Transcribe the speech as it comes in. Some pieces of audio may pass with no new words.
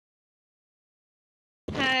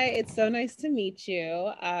it's so nice to meet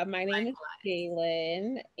you. My name is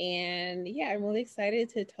Jailyn, and yeah, I'm really excited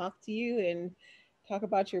to talk to you and talk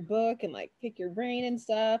about your book and like pick your brain and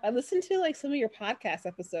stuff. I listened to like some of your podcast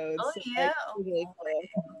episodes. Oh So, yeah. like, Oh really cool.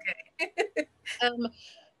 boy. Okay. Um,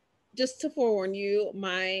 just to forewarn you,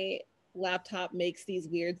 my laptop makes these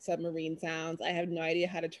weird submarine sounds. I have no idea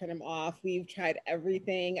how to turn them off. We've tried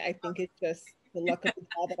everything. I think it's just the luck of the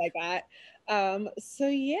draw that I got. So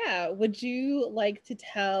yeah, would you like to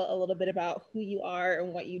tell a little bit about who you are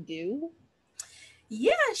and what you do?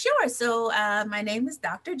 Yeah, sure. So, my name is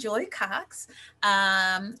Dr. Joy Cox.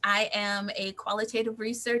 I am a qualitative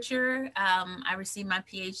researcher. I received my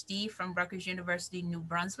PhD from Rutgers University, New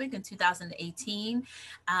Brunswick in 2018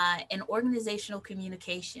 in organizational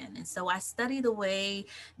communication. And so I study the way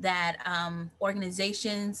that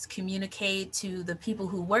organizations communicate to the people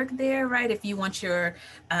who work there, right?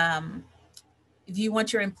 Um, if you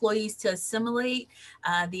want your employees to assimilate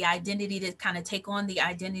the identity, to kind of take on the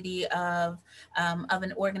identity of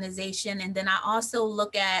an organization. And then I also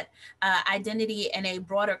look at identity in a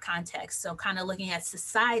broader context. So kind of looking at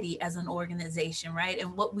society as an organization, right?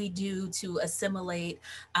 And what we do to assimilate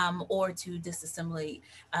or to disassimilate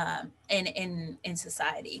in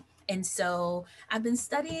society. And so I've been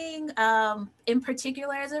studying in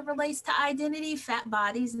particular as it relates to identity, fat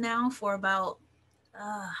bodies now for about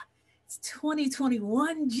uh, it's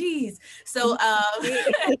 2021. Geez. So,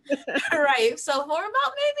 right. So for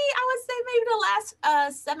about maybe, I would say maybe the last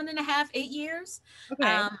 7.5, 8 years, Okay.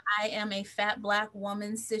 I am a fat Black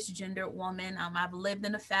woman, cisgendered woman. I've lived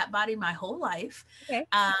in a fat body my whole life. Okay.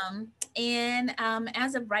 And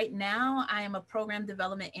as of right now, I am a program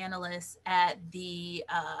development analyst at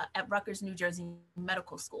Rutgers, New Jersey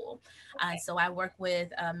Medical School. So I work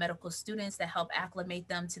with medical students that help acclimate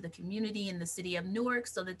them to the community in the city of Newark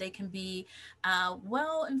so that they can be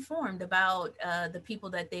well informed about the people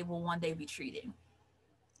that they will one day be treating.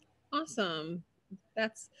 Awesome.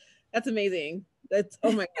 That's that's amazing. That's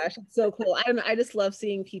oh my gosh, it's so cool. I don't know. I just love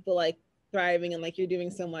seeing people like thriving and like you're doing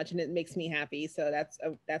so much and it makes me happy. So that's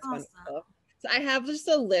Awesome. wonderful. So I have just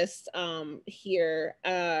a list here.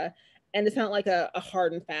 And it's not like a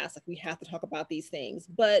hard and fast, like we have to talk about these things.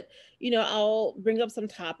 But I'll bring up some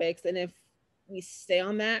topics and if we stay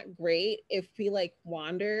on that, great. If we like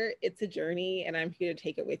wander, it's a journey and I'm here to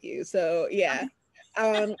take it with you. So yeah.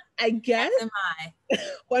 I guess As am I.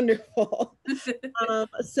 wonderful.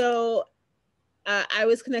 So I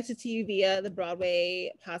was connected to you via the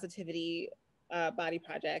Broadway Positivity Body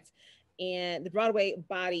Project and the Broadway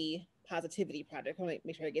Body Positivity Project. I want to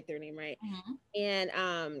make sure I get their name right. Mhm.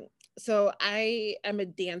 And so I am a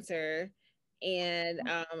dancer, and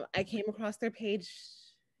I came across their page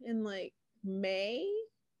in like May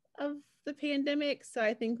of the pandemic. So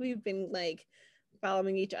I think we've been like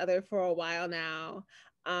following each other for a while now.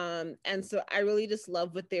 And so I really just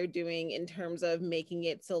love what they're doing in terms of making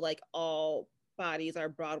it so like all bodies are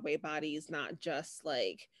Broadway bodies, not just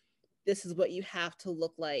like this is what you have to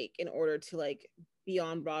look like in order to like be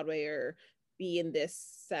on Broadway or be in this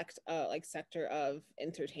sector of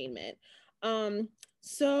entertainment. Um,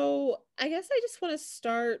 so I guess I just want to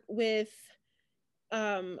start with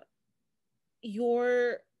um,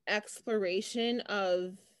 your exploration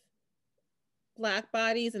of Black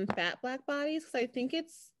bodies and fat Black bodies because I think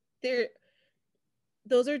it's there.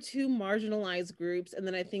 Those are two marginalized groups, and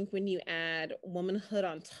then I think when you add womanhood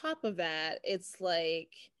on top of that, it's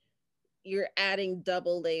like you're adding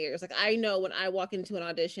double layers. Like I know when I walk into an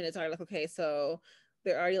audition, it's already like, okay, so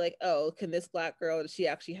they're already like, oh, can this Black girl, does she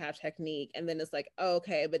actually have technique? And then it's like, oh,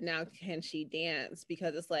 okay, but now can she dance?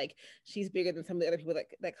 Because it's like she's bigger than some of the other people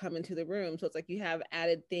that come into the room. So it's like you have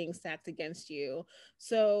added things stacked against you.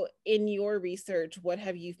 So in your research, what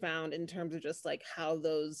have you found in terms of just like how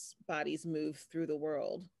those bodies move through the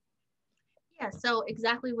world? Yeah, so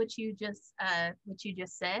exactly what you just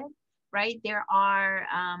said, right? There are,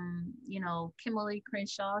 Kimberly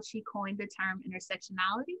Crenshaw, she coined the term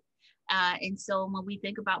intersectionality. And so when we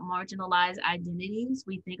think about marginalized identities,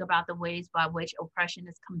 we think about the ways by which oppression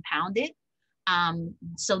is compounded.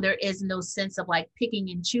 So there is no sense of like picking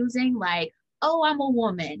and choosing, like, oh, I'm a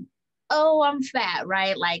woman, oh, I'm fat,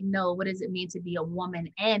 right? Like, no, what does it mean to be a woman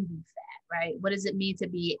and be fat, right? What does it mean to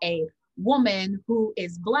be a woman who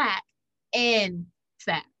is Black and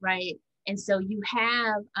fat, right? And so you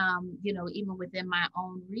have, even within my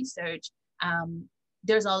own research, um,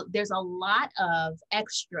 there's a lot of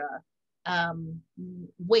extra um,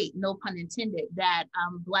 weight, no pun intended, that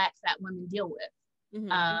Black fat women deal with.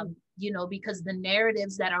 Mm-hmm. Because the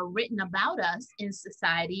narratives that are written about us in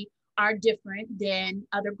society are different than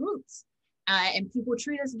other groups. And people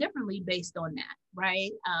treat us differently based on that,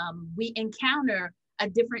 right? We encounter a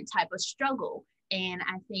different type of struggle. And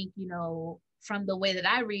I think, you know, from the way that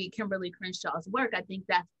I read Kimberly Crenshaw's work, I think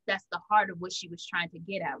that's the heart of what she was trying to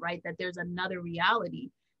get at, right? That there's another reality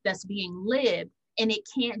that's being lived, and it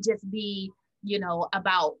can't just be, you know,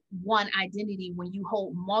 about one identity when you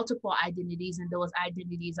hold multiple identities and those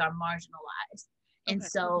identities are marginalized. And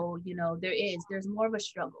so, you know, there's more of a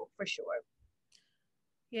struggle for sure.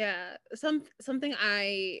 Yeah, something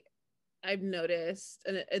I've noticed,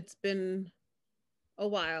 and it's been a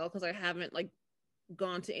while because I haven't like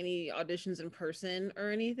gone to any auditions in person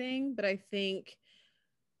or anything, but I think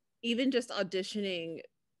even just auditioning,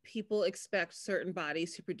 people expect certain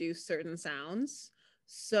bodies to produce certain sounds.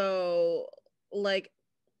 So like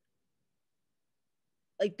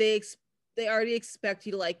they already expect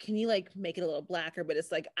you to like, can you like make it a little blacker? But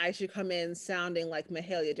it's like I should come in sounding like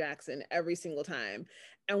Mahalia Jackson every single time.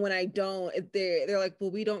 And when I don't, they're like,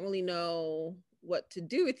 well, we don't really know what to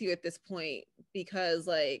do with you at this point, because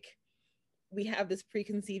like we have this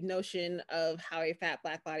preconceived notion of how a fat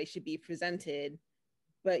Black body should be presented,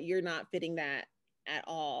 but you're not fitting that at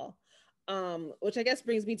all. Which I guess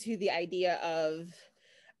brings me to the idea of,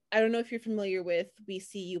 I don't know if you're familiar with We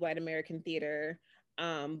See You White American Theater,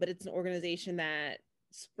 but it's an organization that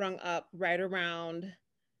sprung up right around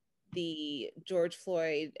the George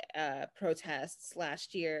Floyd protests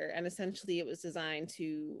last year. And essentially it was designed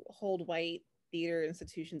to hold white theater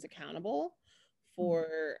institutions accountable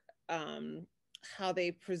for how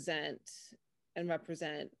they present and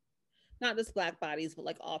represent not just Black bodies, but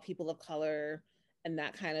like all people of color and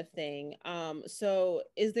that kind of thing. So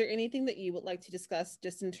is there anything that you would like to discuss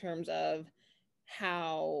just in terms of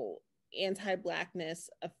how anti-Blackness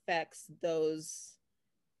affects those,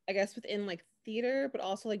 I guess, within like theater, but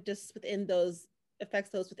also like just within those,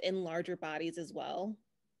 affects those within larger bodies as well?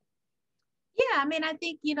 Yeah, I mean, I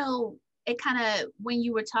think, you know, it kind of, when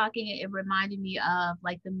you were talking, it reminded me of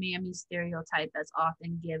like the mammy stereotype that's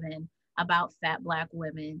often given about fat Black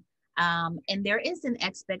women. And there is an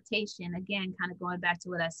expectation, again, kind of going back to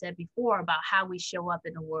what I said before about how we show up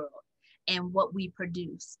in the world and what we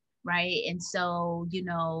produce, right? And so, you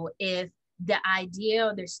know, if the idea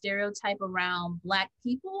or the stereotype around Black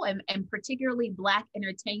people and particularly Black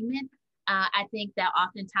entertainment, I think that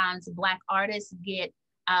oftentimes Black artists get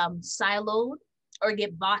siloed or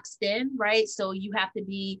get boxed in, right? So you have to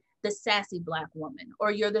be the sassy Black woman,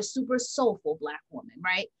 or you're the super soulful Black woman,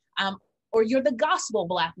 right? Or you're the gospel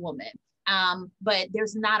Black woman. But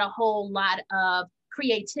there's not a whole lot of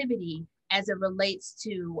creativity as it relates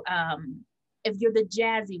to if you're the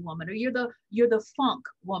jazzy woman, or you're the funk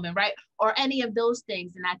woman, right? Or any of those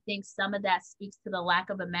things. And I think some of that speaks to the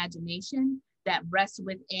lack of imagination that rests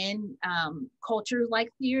within cultures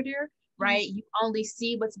like theater, right? You only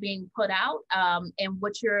see what's being put out and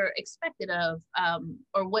what you're expected of,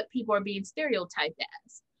 or what people are being stereotyped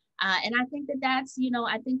as. And I think that that's, you know,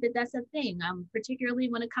 I think that that's a thing, particularly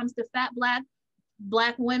when it comes to fat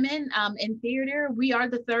Black women in theater. We are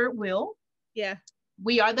the third wheel. Yeah.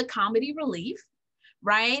 We are the comedy relief,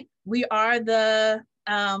 right? We are the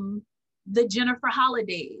Jennifer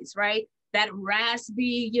Holidays, right? That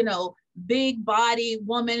raspy, you know, big body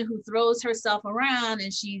woman who throws herself around,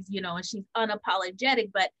 and she's, you know, and she's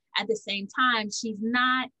unapologetic, but at the same time, she's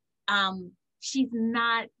not,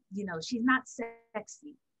 you know, she's not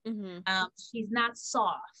sexy. She's not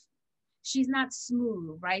soft. She's not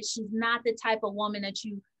smooth, right? She's not the type of woman that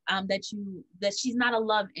she's not a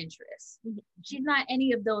love interest. She's not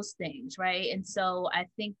any of those things, right? And so I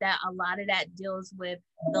think that a lot of that deals with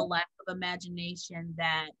the lack of imagination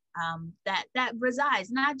that that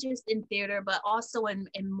resides not just in theater, but also in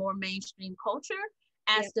more mainstream culture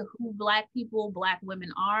as to who Black people, Black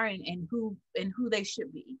women are, and who they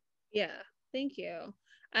should be. Yeah, thank you.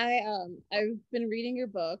 I've been reading your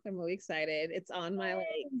book. I'm really excited. It's on my like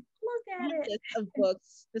look at it list of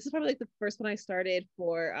books. This is probably like the first one I started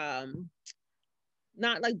for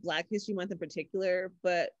not like Black History Month in particular,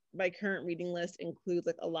 but my current reading list includes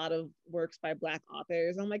like a lot of works by Black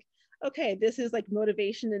authors. I'm like, okay, this is like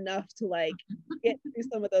motivation enough to like get through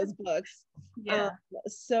some of those books. Yeah.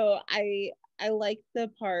 So I like the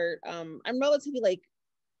part. I'm relatively like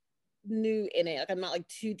new in it. Like I'm not like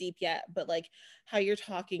too deep yet, but like how you're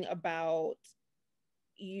talking about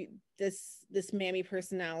you, this mammy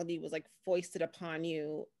personality was like foisted upon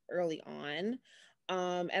you early on.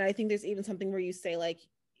 And I think there's even something where you say like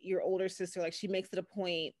your older sister, like she makes it a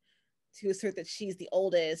point to assert that she's the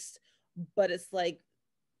oldest, but it's like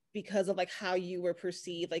because of like how you were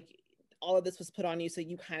perceived, like all of this was put on you, so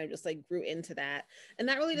you kind of just like grew into that. And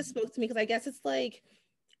that really just spoke to me, because I guess it's like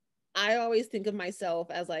I always think of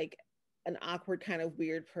myself as like an awkward kind of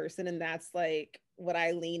weird person, and that's like what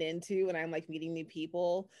I lean into when I'm like meeting new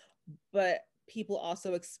people, but people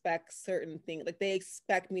also expect certain things. Like they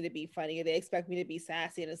expect me to be funny, or they expect me to be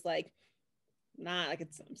sassy, and it's like, not like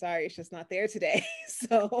it's, I'm sorry, it's just not there today.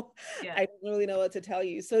 So Yeah. I don't really know what to tell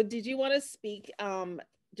you. So did you want to speak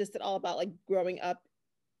just at all about like growing up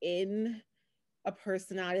in a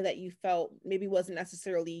personality that you felt maybe wasn't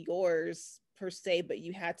necessarily yours per se, but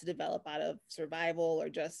you had to develop out of survival or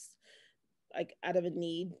just like out of a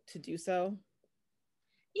need to do so?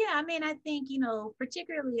 Yeah, I mean, I think,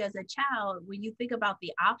 particularly as a child, when you think about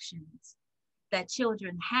the options that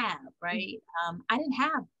children have, right? I didn't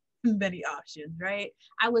have many options, right?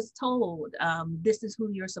 I was told, this is who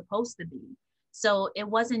you're supposed to be. So it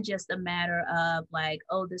wasn't just a matter of like,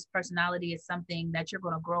 oh, this personality is something that you're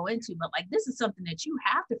going to grow into, but like, this is something that you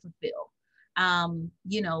have to fulfill.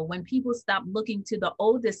 When people stop looking to the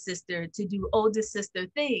oldest sister to do oldest sister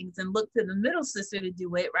things and look to the middle sister to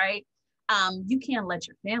do it, right? You can't let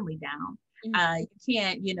your family down.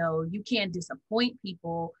 You can't disappoint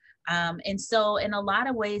people. And so in a lot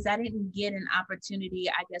of ways, I didn't get an opportunity,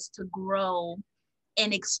 I guess, to grow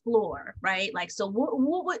and explore, right? Like, so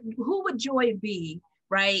who would Joy be,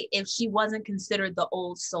 right, if she wasn't considered the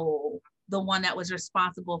old soul, the one that was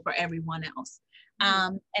responsible for everyone else?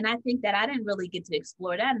 And I think that I didn't really get to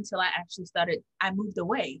explore that until I moved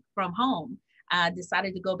away from home. I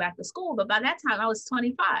decided to go back to school, but by that time I was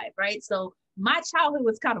 25, right? So my childhood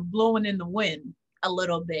was kind of blowing in the wind a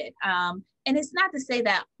little bit. And it's not to say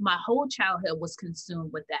that my whole childhood was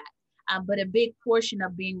consumed with that, but a big portion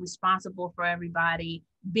of being responsible for everybody,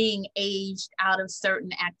 being aged out of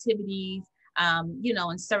certain activities,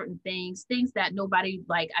 and certain things that nobody,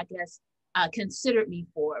 like, I guess, considered me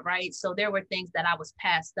for, right? So there were things that I was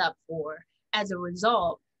passed up for as a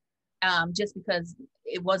result, just because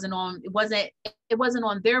it wasn't on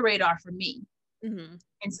their radar for me. Mm-hmm.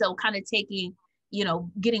 And so kind of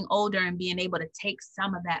getting older and being able to take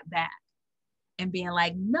some of that back and being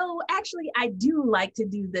like, no, actually, I do like to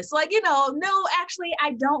do this. Like, no, actually,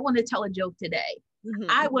 I don't want to tell a joke today.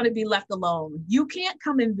 I want to be left alone. You can't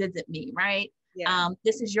come and visit me, right? Yeah.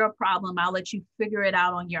 This is your problem. I'll let you figure it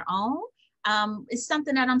out on your own. It's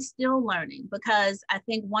something that I'm still learning, because I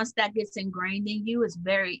think once that gets ingrained in you, it's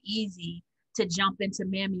very easy to jump into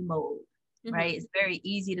mammy mode, right? It's very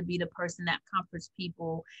easy to be the person that comforts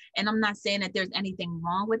people. And I'm not saying that there's anything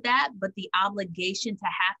wrong with that, but the obligation to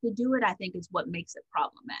have to do it, I think, is what makes it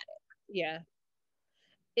problematic. Yeah.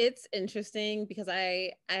 It's interesting because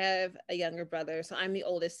I have a younger brother, so I'm the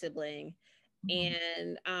oldest sibling.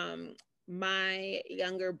 And my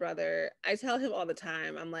younger brother, I tell him all the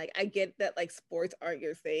time, I'm like, I get that like sports aren't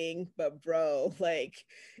your thing, but bro, like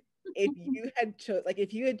if you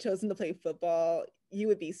had chosen to play football, you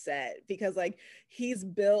would be set, because like he's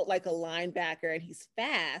built like a linebacker and he's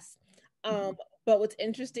fast. But what's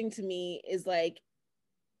interesting to me is like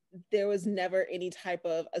there was never any type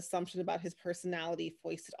of assumption about his personality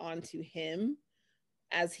foisted onto him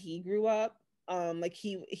as he grew up. Like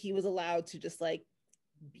he was allowed to just like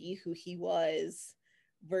be who he was,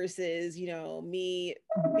 versus me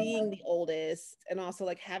being the oldest and also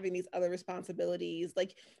like having these other responsibilities.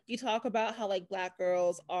 Like you talk about how like Black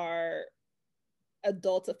girls are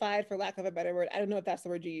adultified, for lack of a better word. I don't know if that's the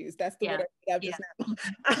word you use. That's the word I just now.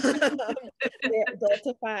 They're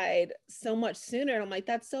adultified so much sooner, and I'm like,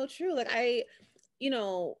 that's so true. Like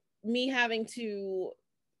me having to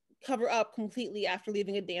cover up completely after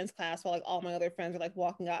leaving a dance class while like all my other friends are like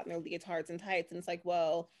walking out in their leotards and tights, and it's like,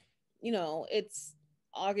 well, it's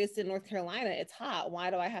August in North Carolina, it's hot,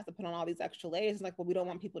 why do I have to put on all these extra layers? It's like, well, we don't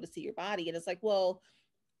want people to see your body. And it's like, well,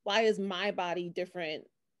 why is my body different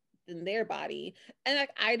than their body? And like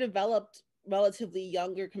I developed relatively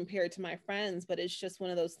younger compared to my friends, but it's just one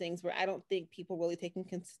of those things where I don't think people really take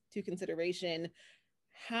into consideration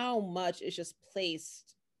how much is just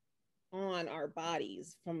placed on our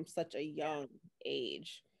bodies from such a young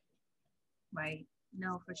age. Right.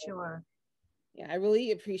 No, for sure. Yeah, I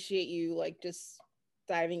really appreciate you like just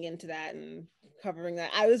diving into that and covering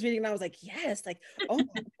that. I was reading and I was like, yes, like, oh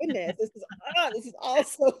my goodness, this is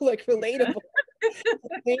also like relatable.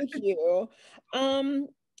 Thank you.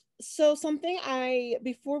 So something I'm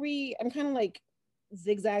kind of like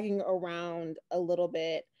zigzagging around a little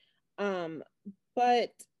bit.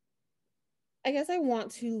 But I guess I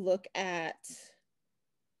want to look at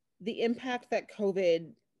the impact that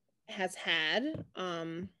COVID has had,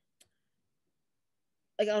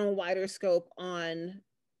 like on a wider scope on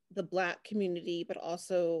the Black community, but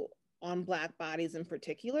also on Black bodies in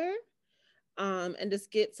particular, and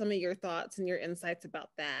just get some of your thoughts and your insights about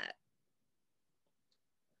that.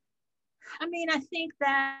 I mean, I think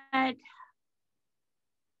that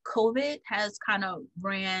COVID has kind of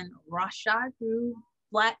ran roughshod through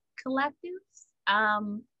Black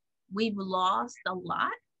collectives. We've lost a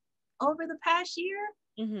lot over the past year,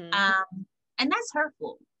 and that's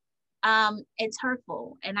hurtful. It's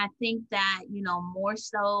hurtful, and I think that, you know, more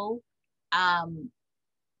so,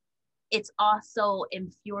 it's also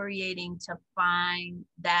infuriating to find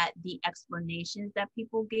that the explanations that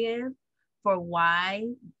people give for why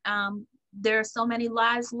there are so many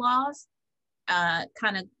lives lost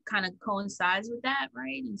kind of coincides with that,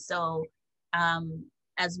 right? And so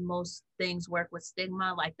as most things work with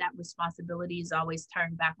stigma, like that responsibility is always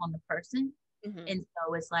turned back on the person. And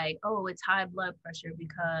so it's like, oh, it's high blood pressure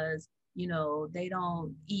because, you know, they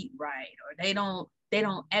don't eat right, or they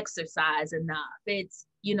don't exercise enough. It's,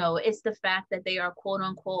 you know, it's the fact that they are quote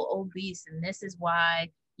unquote obese, and this is why,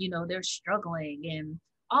 you know, they're struggling, and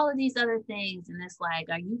all of these other things. And it's like,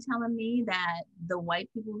 are you telling me that the white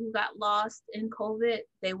people who got lost in COVID,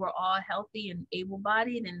 they were all healthy and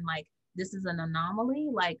able-bodied, and like, this is an anomaly?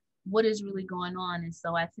 Like, what is really going on? And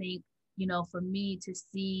so I think, you know, for me to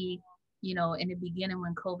see, you know, in the beginning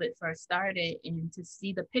when COVID first started, and to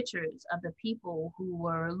see the pictures of the people who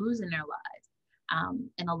were losing their lives,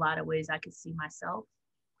 in a lot of ways, I could see myself.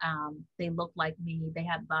 They look like me, they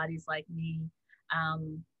have bodies like me,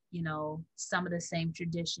 you know, some of the same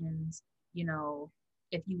traditions, you know,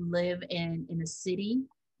 if you live in a city,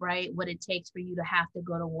 right, what it takes for you to have to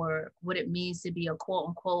go to work, what it means to be a quote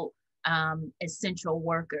unquote essential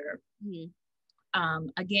worker.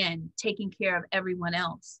 Again, taking care of everyone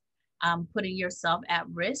else, putting yourself at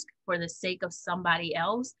risk for the sake of somebody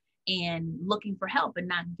else, and looking for help and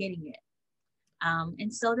not getting it.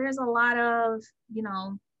 And so there's a lot of, you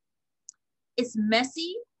know, it's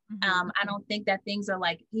messy. I don't think that things are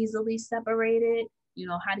like easily separated. You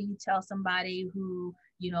know, how do you tell somebody who,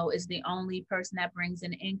 you know, is the only person that brings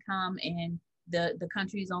in income, and the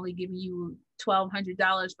country is only giving you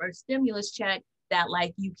 $1,200 for a stimulus check, that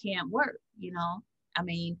like you can't work, you know? I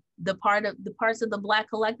mean, the parts of the Black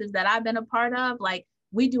collectives that I've been a part of, like,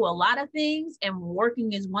 we do a lot of things, and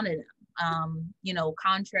working is one of them. You know,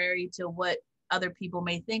 contrary to what other people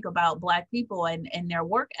may think about Black people and their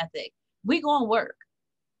work ethic, we gonna work.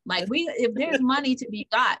 Like, if there's money to be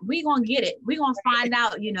got, we gonna get it. We gonna find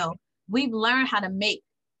out, you know, we've learned how to make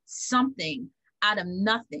something out of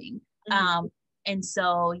nothing. And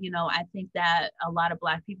so, you know, I think that a lot of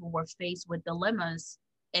Black people were faced with dilemmas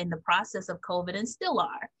in the process of COVID, and still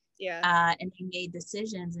are. And they made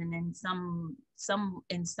decisions, and then some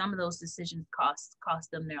of those decisions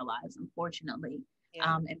cost them their lives, unfortunately.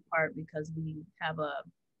 In part because we have a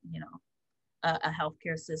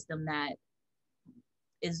healthcare system that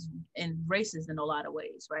is racist in a lot of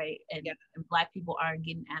ways, right? And Black people aren't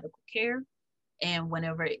getting adequate care, and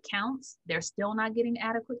whenever it counts, they're still not getting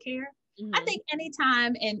adequate care. I think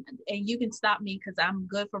anytime, and you can stop me because I'm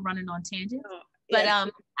good for running on tangents, but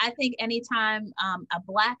I think anytime a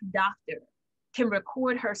Black doctor can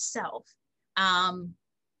record herself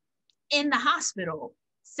in the hospital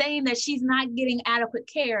saying that she's not getting adequate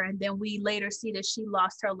care, and then we later see that she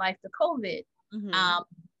lost her life to COVID,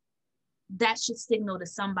 that should signal to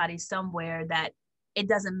somebody somewhere that it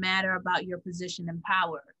doesn't matter about your position in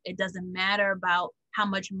power. It doesn't matter about how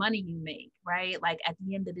much money you make, right? Like, at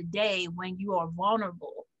the end of the day, when you are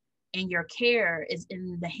vulnerable and your care is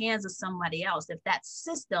in the hands of somebody else, if that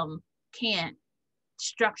system can't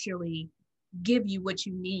structurally give you what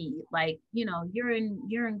you need, like, you know, you're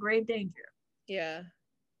in grave danger.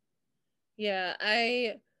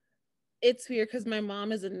 It's weird because my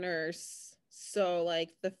mom is a nurse, so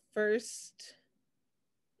like the first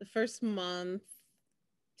month,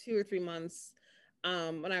 2 or 3 months,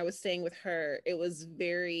 when I was staying with her, it was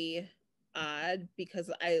very odd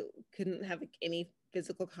because I couldn't have like any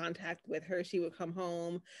physical contact with her. She would come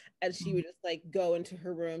home and she would just like go into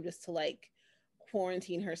her room just to like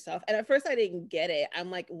quarantine herself. And at first I didn't get it. I'm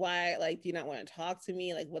like, why? Like, do you not want to talk to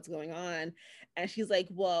me? Like, what's going on? And she's like,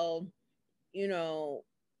 well, you know,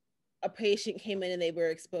 a patient came in and they were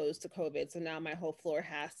exposed to COVID, so now my whole floor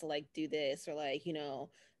has to like do this, or like, you know,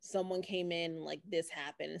 someone came in and like this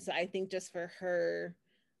happened. So I think just for her,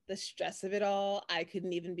 the stress of it all, I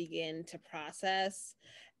couldn't even begin to process.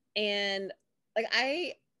 And like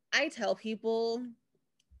I tell people,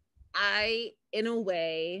 in a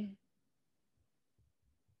way,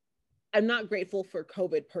 I'm not grateful for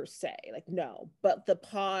COVID per se, like, no, but the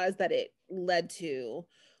pause that it led to,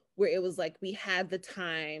 where it was like we had the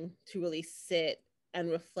time to really sit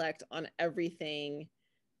and reflect on everything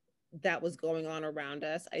that was going on around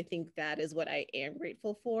us. I think that is what I am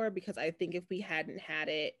grateful for, because I think if we hadn't had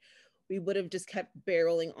it, we would have just kept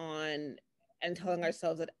barreling on and telling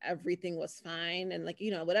ourselves that everything was fine and like,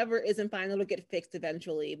 you know, whatever isn't fine, it'll get fixed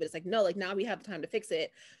eventually. But it's like, no, like now we have time to fix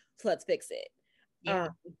it. So let's fix it. Yeah.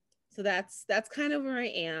 So that's kind of where I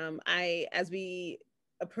am. As we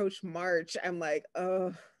approach March, I'm like,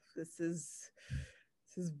 oh, this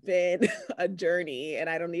has been a journey and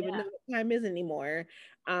I don't even know what time is anymore.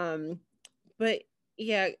 But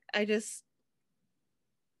yeah,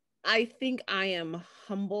 I think I am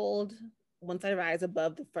humbled once I rise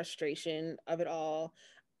above the frustration of it all.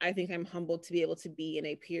 I think I'm humbled to be able to be in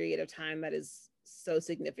a period of time that is so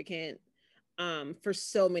significant for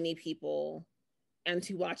so many people and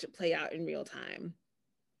to watch it play out in real time.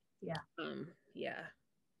 Yeah. Yeah.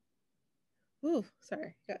 Ooh,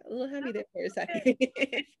 sorry. Got a little heavy there for a second.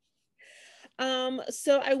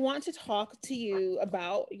 So I want to talk to you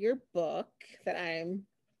about your book that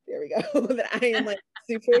there we go, that I am like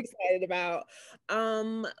super excited about.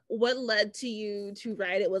 What led to you to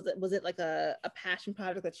write it? Was it like a passion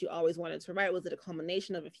project that you always wanted to write? Was it a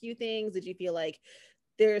culmination of a few things? Did you feel like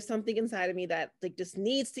there's something inside of me that like just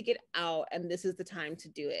needs to get out and this is the time to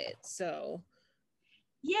do it? So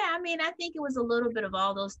yeah, I mean, I think it was a little bit of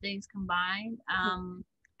all those things combined.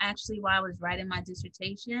 Actually, while I was writing my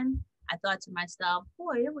dissertation, I thought to myself,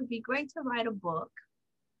 boy, it would be great to write a book.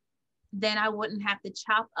 Then I wouldn't have to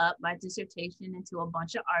chop up my dissertation into a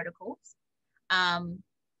bunch of articles.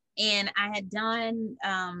 And I had done,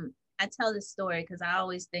 I tell this story because I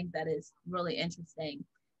always think that is really interesting.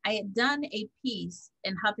 I had done a piece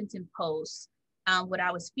in Huffington Post, what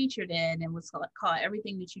I was featured in, and was called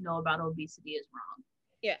Everything That You Know About Obesity Is Wrong.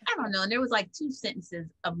 Yeah. I don't know. And there was like 2 sentences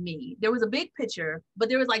of me. There was a big picture, but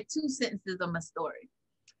there was like 2 sentences of my story.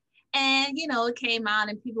 And, you know, it came out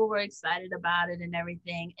and people were excited about it and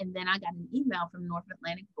everything. And then I got an email from North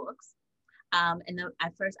Atlantic Books.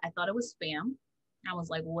 At first I thought it was spam. I was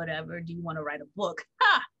like, whatever, do you want to write a book?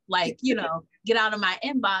 Ha! Like, you know, get out of my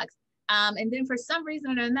inbox. And then for some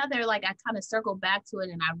reason or another, like I kind of circled back to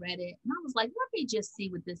it and I read it. And I was like, let me just see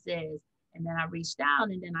what this is. And then I reached out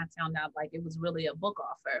and then I found out like it was really a book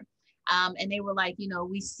offer. And they were like, you know,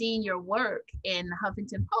 we've seen your work in the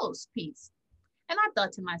Huffington Post piece. And I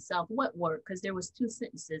thought to myself, what work? Because there was 2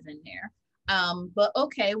 sentences in there. But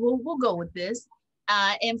okay, we'll go with this.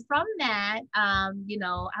 And from that, you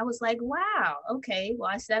know, I was like, wow, okay. Well,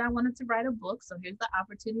 I said I wanted to write a book. So here's the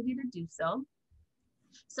opportunity to do so.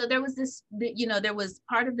 So there was this, you know, there was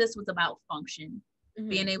part of this was about function.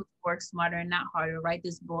 Being able to work smarter and not harder, write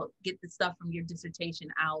this book, get the stuff from your dissertation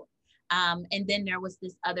out. And then there was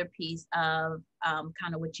this other piece of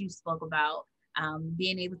kind of what you spoke about,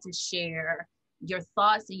 being able to share your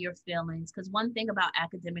thoughts and your feelings. Because one thing about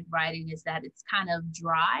academic writing is that it's kind of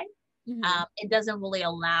dry. It doesn't really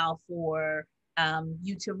allow for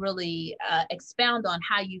you to really expound on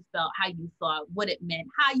how you felt, how you thought, what it meant,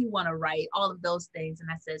 how you want to write, all of those things. And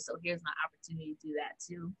I said, so here's my opportunity to do that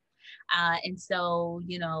too. And so,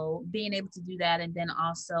 you know, being able to do that and then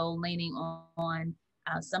also leaning on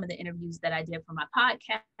some of the interviews that I did for my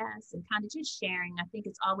podcast and kind of just sharing. I think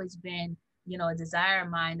it's always been, you know, a desire of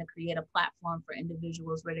mine to create a platform for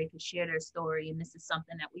individuals where they can share their story. And this is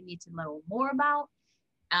something that we need to know more about.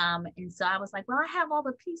 And so I was like, well, I have all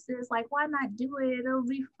the pieces, like, why not do it? It'll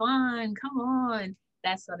be fun. Come on,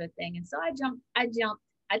 that sort of thing. And so I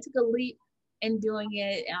took a leap in doing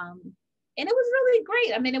it. And it was really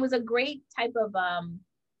great. I mean, it was a great type of,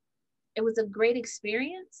 it was a great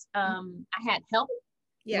experience. I had help,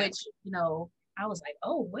 which, you know, I was like,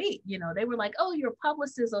 oh, wait, you know, they were like, oh, your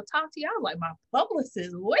publicist will talk to you. I was like, my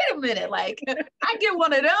publicist, wait a minute. Like, I get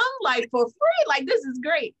one of them, like, for free. Like, this is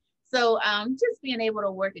great. So just being able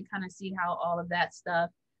to work and kind of see how all of that stuff,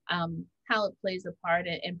 how it plays a part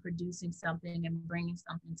in producing something and bringing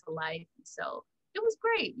something to life. So it was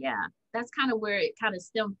great. Yeah, that's kind of where it kind of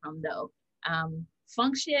stemmed from, though.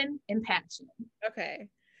 Function and passion. Okay.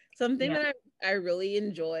 Something that I really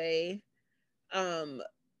enjoy,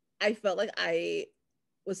 I felt like I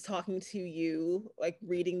was talking to you, like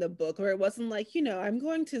reading the book, where it wasn't like, you know, I'm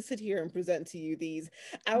going to sit here and present to you these.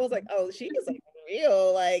 I was like, oh, she is like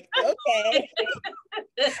real, like, okay.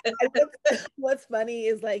 What's funny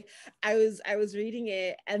is like I was reading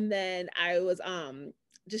it and then I was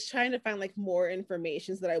just trying to find like more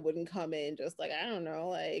information so that I wouldn't come in just like, I don't know,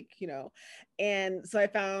 like, you know. And so I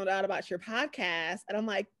found out about your podcast and I'm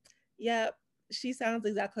like, yep, she sounds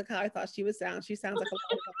exactly like how I thought she would sound. She sounds like a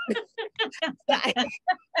lot of fun.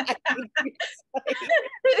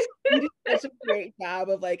 You did such a great job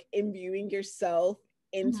of like imbuing yourself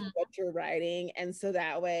into what you're writing. And so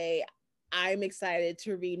that way I'm excited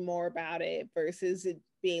to read more about it versus it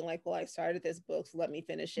being like, well, I started this book, so let me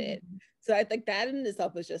finish it. Mhm. So I think that in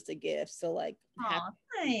itself is just a gift. So like, Oh,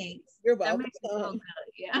 thanks. you're That welcome. makes me feel good.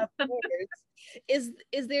 Yeah. Of course.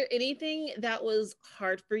 Is there anything that was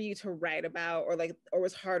hard for you to write about, or like, or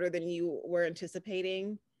was harder than you were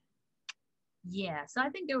anticipating? Yeah. So I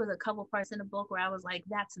think there was a couple parts in the book where I was like,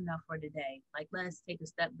 that's enough for today. Like, let's take a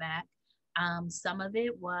step back. Some of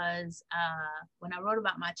it was when I wrote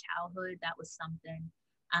about my childhood, that was something.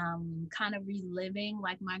 Kind of reliving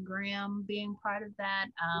like my gram being part of that,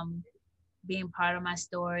 being part of my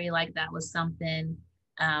story, like that was something.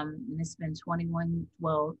 And it's been 20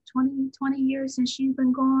 years since she's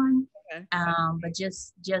been gone. Okay. But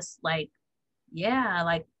just like, yeah,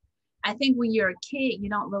 like I think when you're a kid, you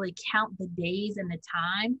don't really count the days and the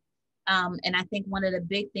time. And I think one of the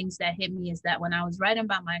big things that hit me is that when I was writing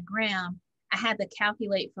about my gram, I had to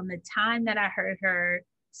calculate from the time that I heard her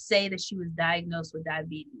say that she was diagnosed with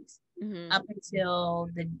diabetes up until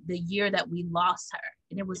the year that we lost her.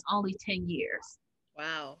 And it was only 10 years.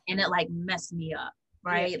 Wow. And it like messed me up,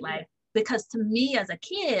 right? Yeah. Like, because to me as a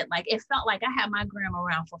kid, like it felt like I had my gram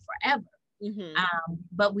around for forever.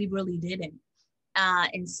 But we really didn't.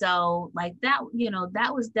 And so like that, you know,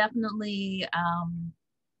 that was definitely a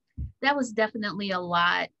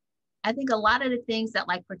lot. I think a lot of the things that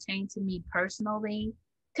like pertain to me personally,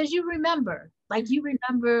 because you remember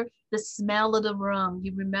the smell of the room,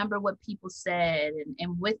 you remember what people said,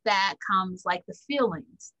 and with that comes like the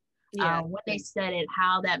feelings. When they said it,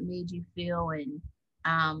 how that made you feel, and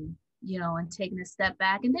you know, and taking a step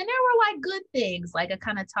back. And then there were like good things, like I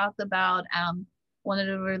kind of talked about one of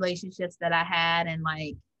the relationships that I had, and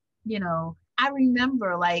like, you know, I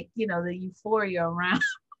remember like, you know, the euphoria around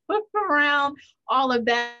around all of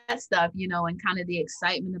that stuff, you know, and kind of the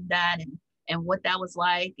excitement of that, and what that was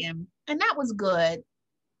like, and that was good.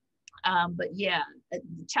 But yeah, the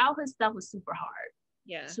childhood stuff was super hard.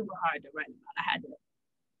 Yeah. Super hard to write about. I had to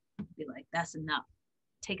be like, that's enough.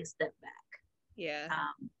 Take a step back. Yeah.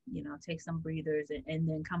 You know, take some breathers, and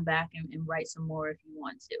then come back and write some more if you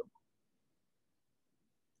want to.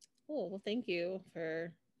 Cool. Well, thank you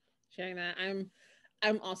for sharing that.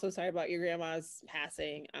 I'm also sorry about your grandma's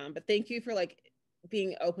passing. But thank you for like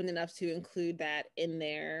being open enough to include that in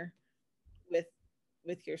there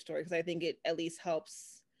with your story, because I think it at least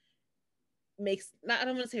helps, makes, not, I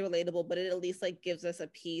don't want to say relatable, but it at least like gives us a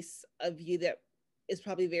piece of you that is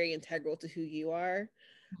probably very integral to who you are.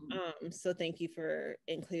 So thank you for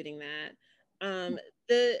including that.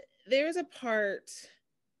 There's a part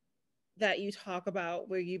that you talk about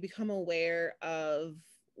where you become aware of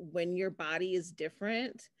when your body is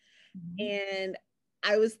different. And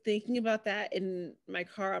I was thinking about that in my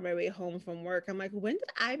car on my way home from work. I'm like, when did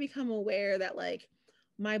I become aware that like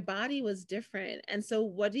my body was different? And so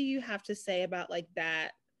what do you have to say about like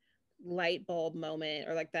that light bulb moment,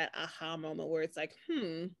 or like that aha moment where it's like,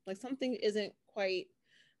 like something isn't quite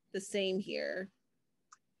the same here?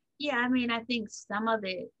 Yeah, I mean, I think some of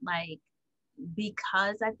it, like,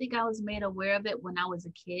 because I think I was made aware of it when I was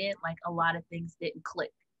a kid, like a lot of things didn't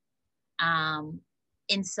click.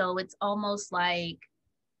 And so it's almost like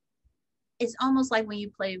when you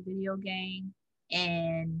play a video game,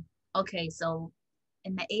 and okay, so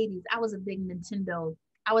in the 80s, I was a big Nintendo.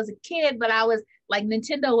 I was a kid, but I was like,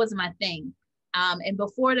 Nintendo was my thing. And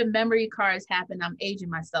before the memory cards happened, I'm aging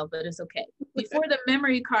myself, but it's okay. Before the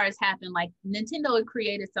memory cards happened, like Nintendo had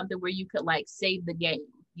created something where you could like save the game.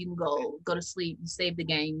 You can go to sleep, you save the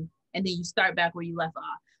game, and then you start back where you left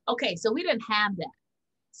off. Okay, so we didn't have that.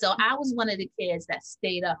 So I was one of the kids that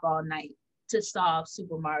stayed up all night to solve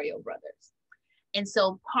Super Mario Brothers. And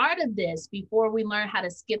so part of this, before we learned how to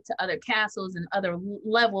skip to other castles and other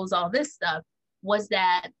levels, all this stuff, was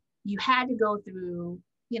that you had to go through,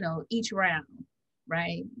 you know, each round,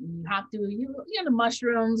 right? You hop through, you're the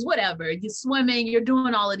mushrooms, whatever. You're swimming, you're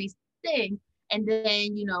doing all of these things. And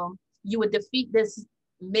then, you know, you would defeat this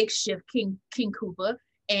makeshift King Koopa,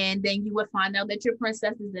 and then you would find out that your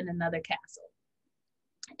princess is in another castle.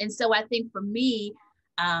 And so I think for me,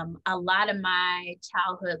 a lot of my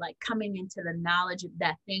childhood, like coming into the knowledge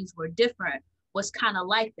that things were different, was kind of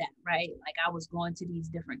like that, right? Like I was going to these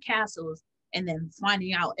different castles and then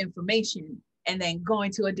finding out information, and then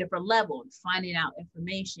going to a different level and finding out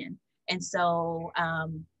information. And so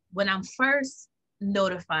when I'm first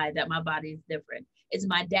notified that my body is different, it's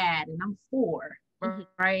my dad, and I'm 4,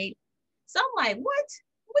 right? So I'm like,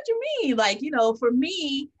 what do you mean? Like, you know, for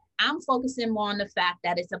me, I'm focusing more on the fact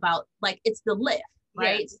that it's about like, it's the lift,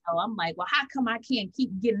 right? Yeah. So I'm like, well, how come I can't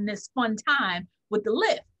keep getting this fun time with the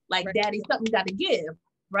lift? Like, right. Daddy, something got to give,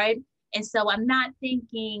 right? And so I'm not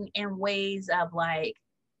thinking in ways of like,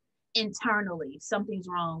 internally, something's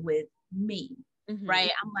wrong with me.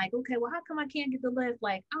 right? I'm like, okay, well, how come I can't get the lift?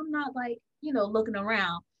 Like, I'm not like, looking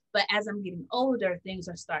around. But as I'm getting older, things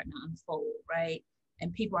are starting to unfold, right?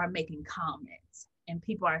 And people are making comments and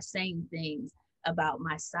people are saying things about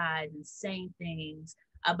my size and saying things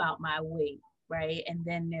about my weight, right? And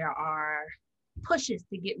then there are pushes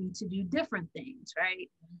to get me to do different things, right?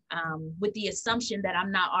 With the assumption that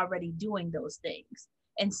I'm not already doing those things.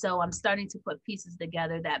 And so I'm starting to put pieces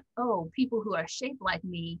together that, oh, people who are shaped like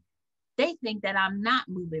me, they think that I'm not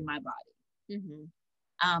moving my body.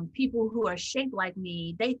 People who are shaped like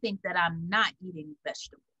me, they think that I'm not eating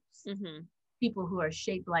vegetables. People who are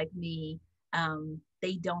shaped like me,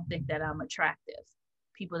 they don't think that I'm attractive.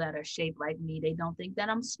 People that are shaped like me, they don't think that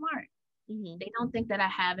I'm smart. They don't think that I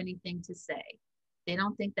have anything to say. They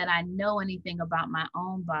don't think that I know anything about my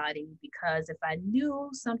own body, because if I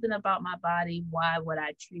knew something about my body, why would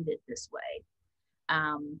I treat it this way?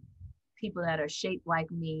 People that are shaped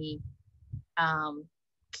like me,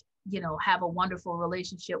 have a wonderful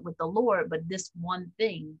relationship with the Lord, but this one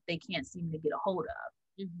thing they can't seem to get a hold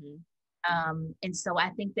of. And so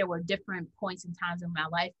I think there were different points and times in my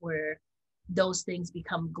life where those things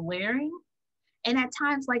become glaring and at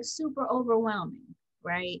times like super overwhelming,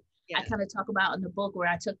 right? I kind of talk about in the book where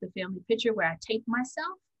I took the family picture where I taped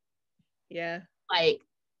myself. Like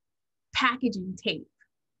packaging tape,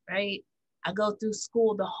 right? I go through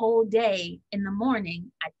school the whole day. In the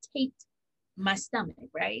morning, I taped my stomach,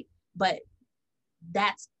 right? But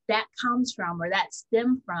that comes from, or that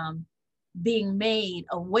stemmed from, being made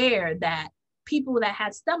aware that people that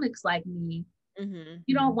had stomachs like me,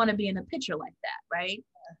 you don't want to be in a picture like that, right?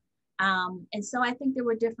 And so I think there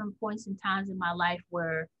were different points and times in my life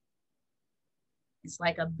where it's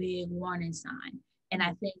like a big warning sign. And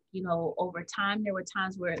I think, over time, there were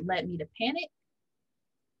times where it led me to panic.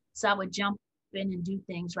 So I would jump in and do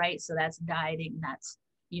things, right? So that's dieting, that's,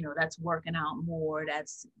 that's working out more,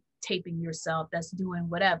 that's taping yourself, that's doing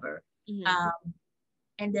whatever.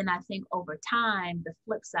 And then I think over time, the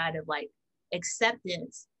flip side of like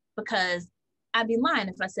acceptance, because I'd be lying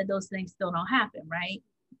if I said those things still don't happen, right?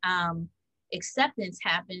 Acceptance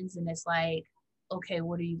happens and it's like, okay,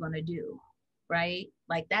 what are you going to do? Right?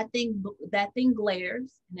 Like that thing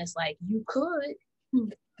glares and it's like, you could,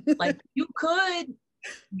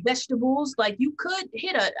 vegetables, like you could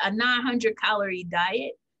hit a 900 calorie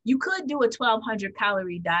diet. You could do a 1200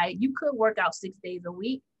 calorie diet. You could work out 6 days a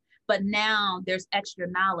week. But now there's extra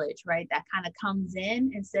knowledge, right? That kind of comes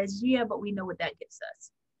in and says, yeah, but we know what that gets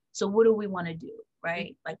us. So what do we want to do,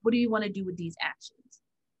 right? Like, what do you want to do with these actions?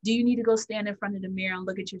 Do you need to go stand in front of the mirror and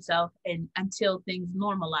look at yourself and until things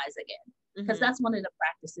normalize again? Because that's one of the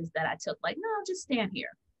practices that I took. Like, no, just stand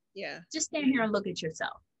here. Just stand here and look at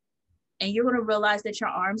yourself. And you're going to realize that your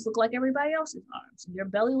arms look like everybody else's arms. Your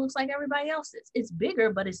belly looks like everybody else's. It's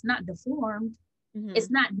bigger, but it's not deformed. It's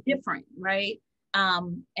not different, right?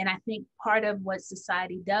 And I think part of what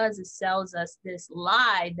society does is sells us this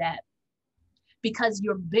lie that because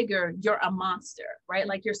you're bigger, you're a monster, right?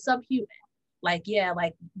 Like you're subhuman. Like, yeah,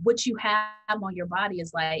 like what you have on your body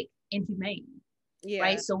is like inhumane,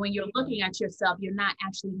 right? So when you're looking at yourself, you're not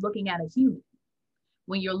actually looking at a human.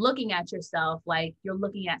 When you're looking at yourself, like you're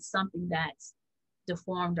looking at something that's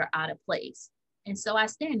deformed or out of place. And so I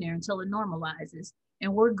stand there until it normalizes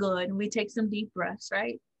and we're good. And we take some deep breaths,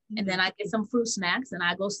 right? And then I get some fruit snacks and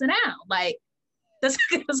I go sit down. Like that's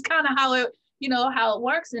kind of how it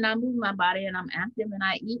works. And I move my body and I'm active and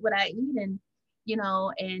I eat what I eat. And,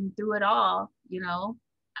 and through it all,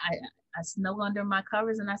 I snuggle under my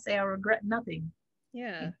covers and I say, I regret nothing.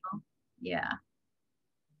 Yeah.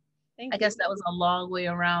 I guess that was a long way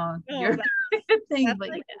around your thing. That's but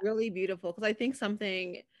like really beautiful. Cause I think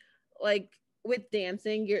something like with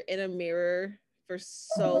dancing, you're in a mirror for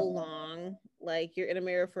so long. Like you're in a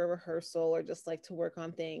mirror for a rehearsal or just like to work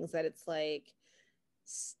on things that it's like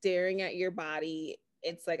staring at your body.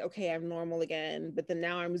 It's like, okay, I'm normal again, but then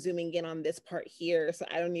now I'm zooming in on this part here. So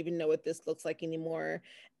I don't even know what this looks like anymore.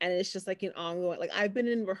 And it's just like an ongoing, like I've been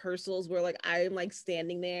in rehearsals where like I'm like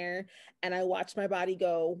standing there and I watch my body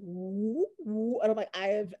go, woo, woo, and I'm like,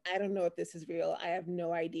 I don't know if this is real. I have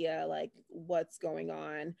no idea like what's going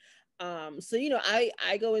on. So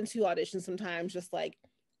I go into auditions sometimes just like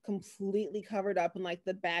completely covered up in like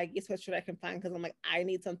the baggiest sweatshirt I can find because I'm like, I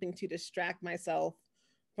need something to distract myself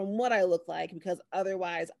from what I look like because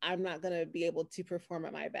otherwise I'm not going to be able to perform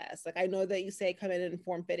at my best. Like I know that you say come in and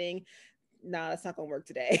form fitting. Nah, that's not going to work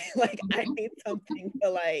today. Like I need something to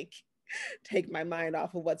like take my mind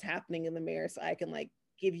off of what's happening in the mirror so I can like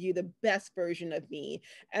give you the best version of me.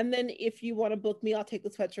 And then if you want to book me, I'll take the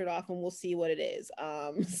sweatshirt off and we'll see what it is.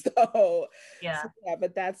 So yeah,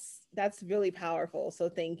 but that's really powerful. So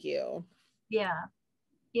thank you. Yeah.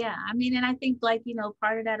 Yeah. I mean, and I think like, you know,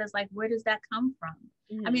 part of that is like, where does that come from?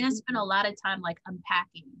 I mean, I spend a lot of time like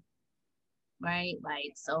unpacking, right?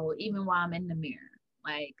 Like, so even while I'm in the mirror,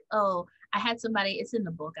 like, oh, I had somebody, it's in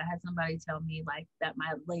the book, I had somebody tell me like that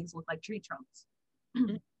my legs look like tree trunks.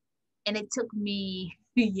 And it took me,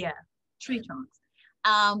 yeah, tree trunks.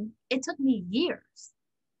 It took me years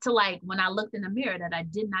to like, when I looked in the mirror, that I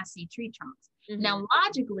did not see tree trunks. Now,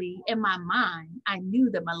 logically, in my mind, I knew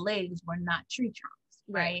that my legs were not tree trunks,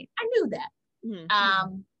 right? I knew that.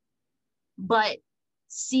 But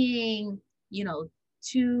seeing, you know,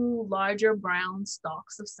 two larger brown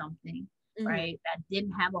stalks of something, right, that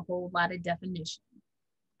didn't have a whole lot of definition.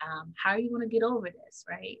 How are you going to get over this,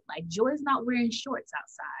 right? Like Joy's not wearing shorts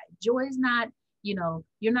outside. Joy's not, you know,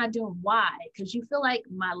 you're not doing why, because you feel like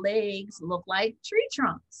my legs look like tree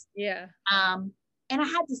trunks. Yeah. And I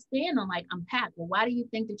had to stand on like unpack. Well, why do you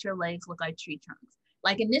think that your legs look like tree trunks?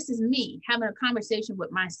 Like, and this is me having a conversation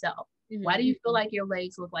with myself. Why do you feel like your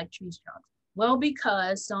legs look like tree trunks? Well,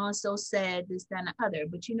 because so-and-so said this, that, and the other,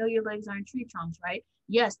 but you know your legs aren't tree trunks, right?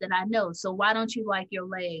 Yes, that I know. So why don't you like your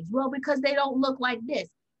legs? Well, because they don't look like this.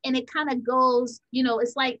 And it kind of goes, you know,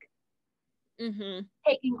 it's like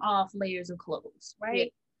taking off layers of clothes,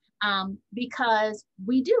 right? Yeah. Because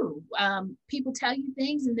we do. People tell you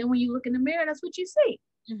things, and then when you look in the mirror, that's what you see.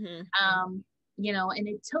 You know, and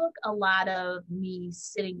it took a lot of me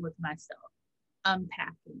sitting with myself,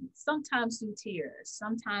 unpacking, sometimes through tears,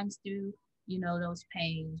 sometimes through, you know, those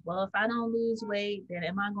pains. Well, if I don't lose weight, then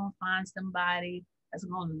am I going to find somebody that's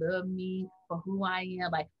going to love me for who I am?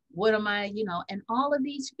 Like, what am I, you know, and all of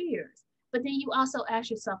these fears. But then you also ask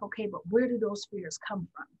yourself, okay, but where do those fears come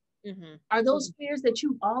from? Are those fears that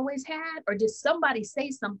you've always had, or did somebody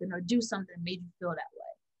say something or do something that made you feel that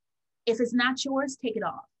way? If it's not yours, take it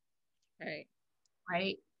off.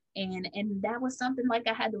 Right. And that was something like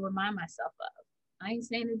I had to remind myself of. I ain't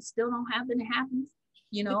saying it still don't happen, it happens,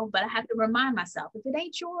 you know, but I have to remind myself, if it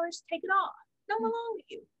ain't yours, take it off. Don't belong to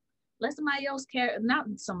you. Let somebody else care, not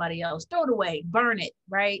somebody else, throw it away, burn it,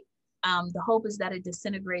 right? The hope is that it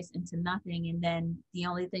disintegrates into nothing. And then the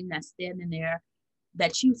only thing that's standing there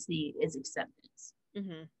that you see is acceptance.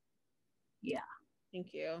 Yeah.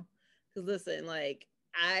 Thank you. Because listen, like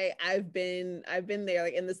I've been there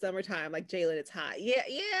like in the summertime, like Jailyn, it's hot. Yeah,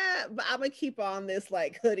 but I'm gonna keep on this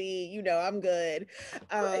like hoodie, you know, I'm good.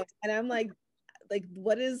 And I'm like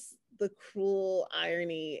what is the cruel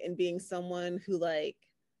irony in being someone who like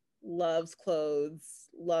loves clothes,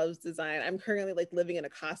 loves design? I'm currently like living in a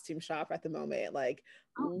costume shop at the moment, like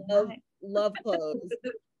love clothes.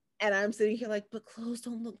 And I'm sitting here like, but clothes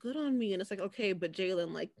don't look good on me. And it's like, okay, but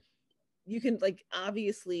Jailyn, like you can like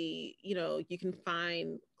obviously, you know, you can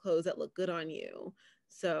find clothes that look good on you.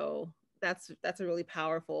 So that's a really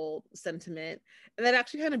powerful sentiment. And that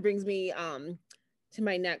actually kind of brings me to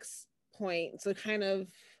my next point. So kind of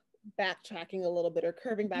backtracking a little bit or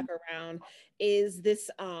curving back around is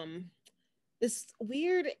this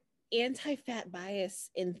weird anti-fat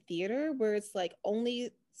bias in theater where it's like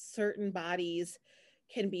only certain bodies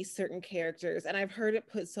can be certain characters. And I've heard it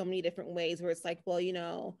put so many different ways where it's like, well, you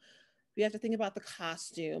know, we have to think about the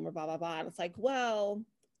costume or blah, blah, blah. And it's like, well,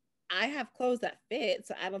 I have clothes that fit,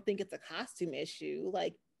 so I don't think it's a costume issue.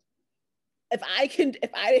 Like, if I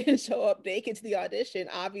didn't show up naked to the audition,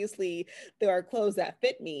 obviously there are clothes that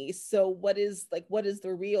fit me. So what is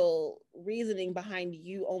the real reasoning behind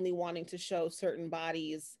you only wanting to show certain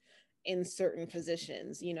bodies in certain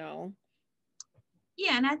positions, you know?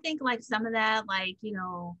 Yeah, and I think like some of that, like, you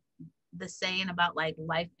know, the saying about like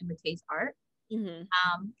life imitates art.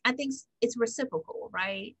 I think it's reciprocal,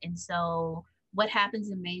 right? And so what happens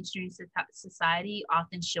in mainstream society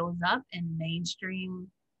often shows up in mainstream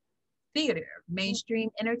theater, mainstream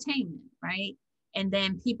entertainment, right? And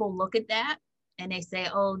then people look at that and they say,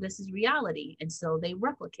 oh, this is reality. And so they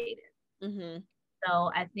replicate it. So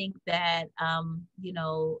I think that, you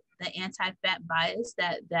know, the anti-fat bias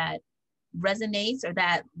that resonates or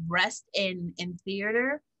that rests in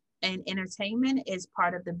theater and entertainment is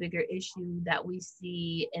part of the bigger issue that we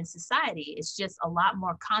see in society. It's just a lot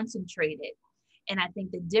more concentrated. And I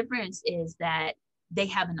think the difference is that they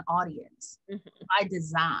have an audience by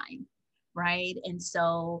design, right? And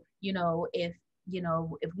so, you know, if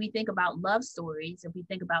we think about love stories, if we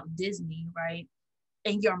think about Disney, right?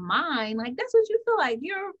 In your mind, like that's what you feel like.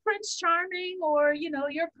 You're Prince Charming, or, you know,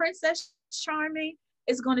 your Princess Charming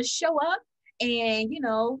is going to show up and, you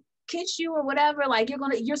know, kiss you or whatever. Like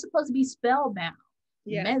you're supposed to be spellbound,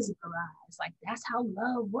 mesmerized. Like that's how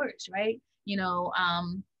love works, right? You know,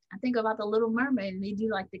 I think about the Little Mermaid and they do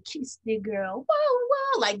like the kiss the girl, whoa,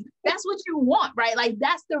 whoa, like that's what you want, right? Like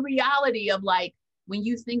that's the reality of like when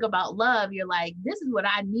you think about love, you're like, this is what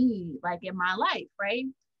I need, like in my life, right?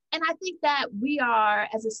 And I think that we are,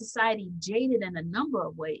 as a society, jaded in a number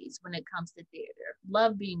of ways when it comes to theater,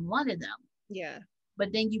 love being one of them. Yeah.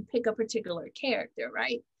 But then you pick a particular character,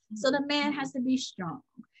 right? Mm-hmm. So the man has to be strong.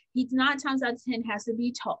 He 9 times out of 10 has to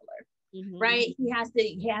be taller, right? He has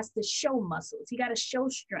to show muscles. He got to show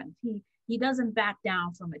strength. He doesn't back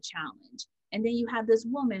down from a challenge. And then you have this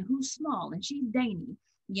woman who's small and she's dainty,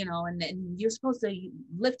 you know, and then you're supposed to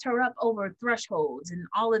lift her up over thresholds and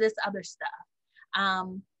all of this other stuff.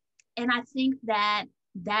 And I think that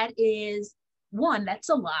is one, that's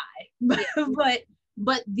a lie,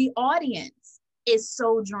 but the audience is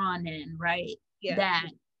so drawn in, right? Yeah. That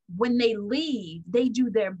when they leave, they do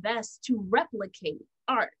their best to replicate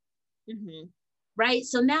art, right?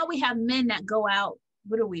 So now we have men that go out.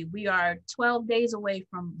 What are we? We are 12 days away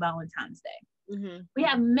from Valentine's Day. We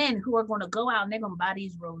have men who are going to go out and they're going to buy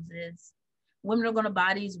these roses. Women are going to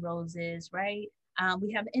buy these roses, right?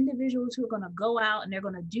 We have individuals who are going to go out and they're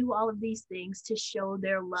going to do all of these things to show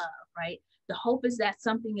their love, right? The hope is that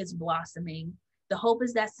something is blossoming. The hope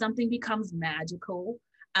is that something becomes magical.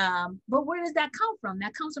 But where does that come from?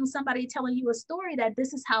 That comes from somebody telling you a story that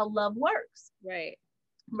this is how love works. Right.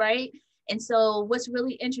 Right. And so what's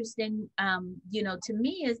really interesting, you know, to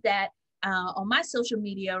me is that on my social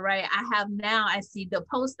media, right, I see the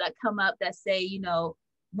posts that come up that say, you know,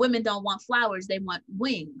 women don't want flowers, they want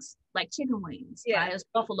wings, like chicken wings, right? It's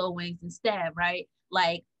buffalo wings instead, right?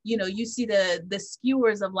 Like, you know, you see the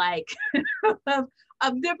skewers of like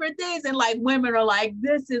of different things, and like women are like,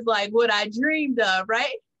 this is like what I dreamed of,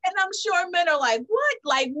 right? And I'm sure men are like, what?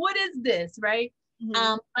 Like, what is this, right?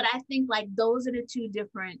 But I think like those are the two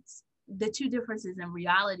differences in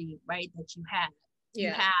reality, right? That you have. Yeah.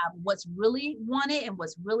 You have what's really wanted and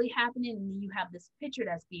what's really happening, and then you have this picture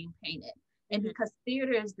that's being painted. And because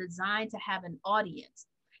theater is designed to have an audience,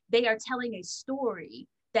 they are telling a story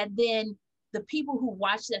that then the people who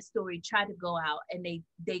watch that story try to go out and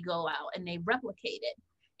they go out and they replicate it.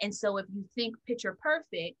 And so if you think picture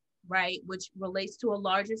perfect, right, which relates to a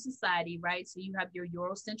larger society, right? So you have your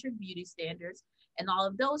Eurocentric beauty standards and all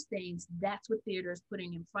of those things, that's what theater is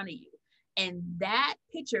putting in front of you. And that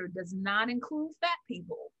picture does not include fat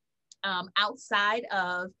people, outside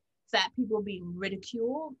of fat people being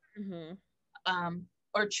ridiculed,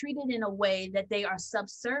 or treated in a way that they are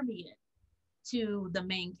subservient to the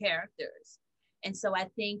main characters. And so I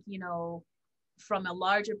think, you know, from a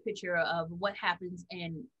larger picture of what happens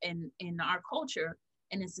in our culture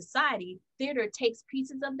and in society, theater takes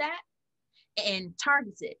pieces of that and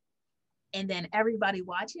targets it. And then everybody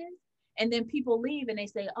watches, and then people leave and they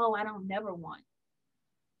say, oh, I don't never want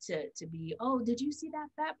to be, oh, did you see that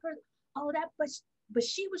fat person? Oh, but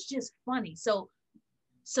she was just funny. So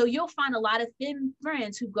you'll find a lot of thin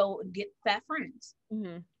friends who go and get fat friends.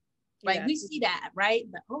 Right? Yeah. We see that, right?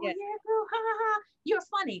 But, oh yeah, girl, ha ha ha, you're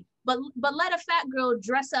funny. But let a fat girl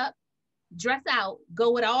dress out,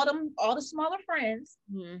 go with all the smaller friends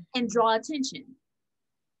and draw attention.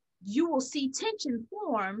 You will see tension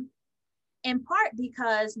form in part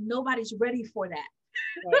because nobody's ready for that.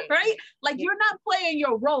 Right? Like you're not playing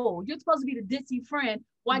your role. You're supposed to be the ditzy friend.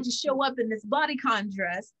 Why'd you show up in this bodycon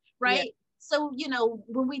dress? Right? Yeah. So, you know,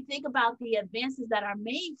 when we think about the advances that are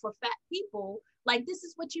made for fat people, like this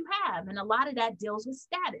is what you have. And a lot of that deals with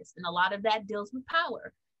status, and a lot of that deals with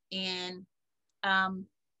power. And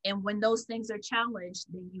when those things are challenged,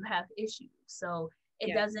 then you have issues. So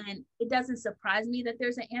it doesn't surprise me that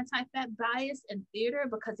there's an anti-fat bias in theater,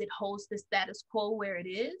 because it holds the status quo where it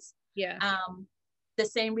is. Yeah. The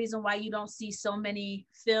same reason why you don't see so many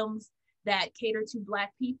films that cater to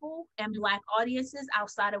Black people and Black audiences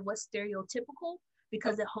outside of what's stereotypical,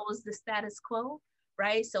 because it holds the status quo,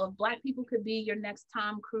 right? So if Black people could be your next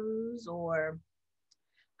Tom Cruise, or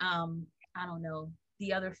I don't know,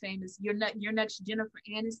 the other famous, your next Jennifer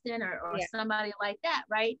Aniston, or somebody like that,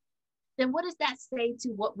 right? Then what does that say to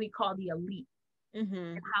what we call the elite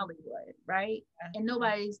in Hollywood, right? And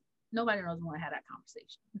nobody knows want to have that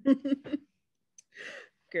conversation.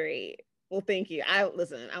 Great. Well, thank you. I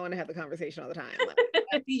want to have the conversation all the time.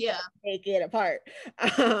 Like, yeah. Take it apart.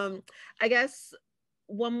 I guess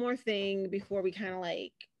one more thing before we kind of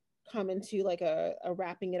like come into like a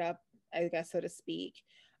wrapping it up, I guess, so to speak.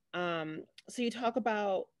 So you talk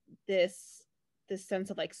about this sense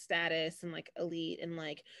of like status and like elite and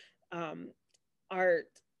like art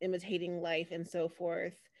imitating life and so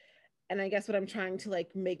forth. And I guess what I'm trying to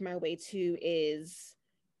like make my way to is,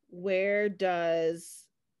 where does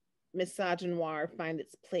misogynoir find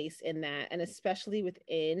its place in that, and especially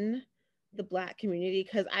within the Black community?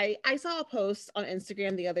 Because I saw a post on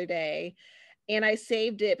Instagram the other day, And I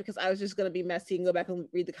saved it because I was just going to be messy and go back and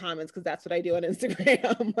read the comments, because that's what I do on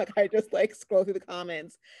Instagram. Like, I just like scroll through the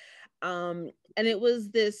comments. And it was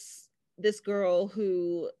this girl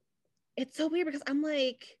who, it's so weird because I'm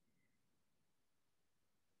like,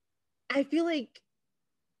 I feel like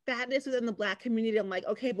fatness within the Black community, I'm like,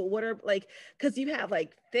 okay, but what are, like, because you have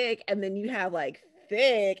like thick and then you have like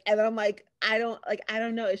thick, and then I'm like, I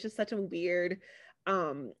don't know, it's just such a weird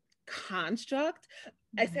construct.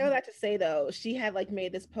 I say all that to say, though, she had like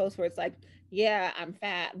made this post where it's like, yeah, I'm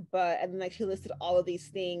fat, but, and then like she listed all of these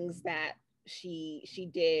things that she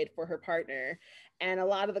did for her partner, and a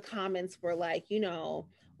lot of the comments were like,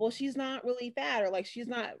 well, she's not really fat, or like she's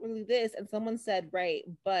not really this, and someone said, right,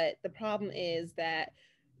 but the problem is that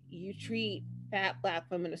you treat fat Black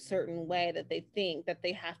women a certain way that they think that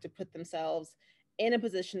they have to put themselves in a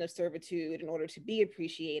position of servitude in order to be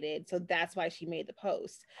appreciated. So that's why she made the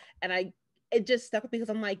post. And it just stuck with me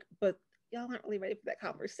because I'm like, but y'all aren't really ready for that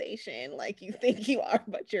conversation. Like, you think you are,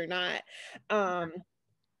 but you're not.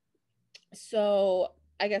 So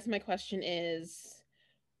I guess my question is,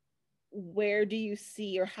 where do you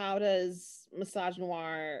see, or how does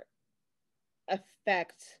misogynoir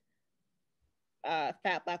affect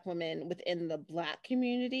fat Black women within the Black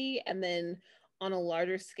community? And then on a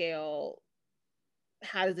larger scale,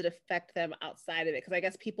 how does it affect them outside of it? Because I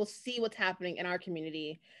guess people see what's happening in our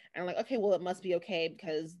community and are like, okay, well, it must be okay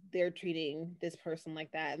because they're treating this person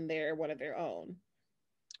like that and they're one of their own.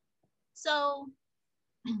 So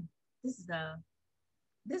this is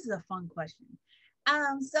a fun question.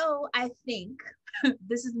 So I think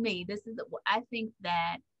this is me. I think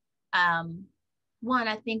that one,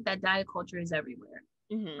 I think that diet culture is everywhere,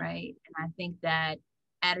 right? And I think that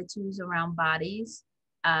attitudes around bodies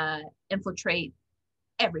infiltrate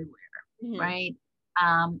everywhere, right?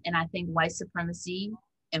 And I think white supremacy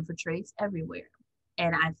infiltrates everywhere.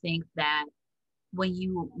 And I think that when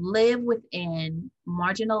you live within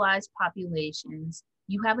marginalized populations,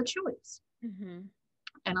 you have a choice.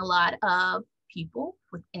 And a lot of people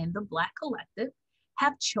within the Black collective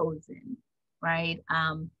have chosen, right,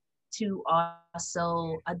 to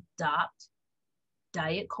also adopt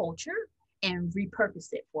diet culture and repurpose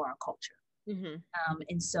it for our culture.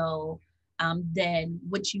 And so then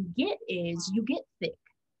what you get is you get thick,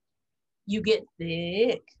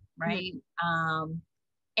 right?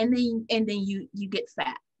 And then you get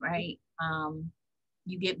fat, right?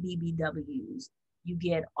 You get BBWs, you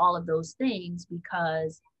get all of those things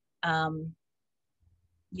because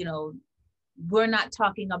we're not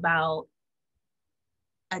talking about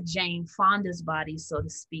a Jane Fonda's body, so to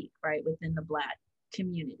speak, right, within the Black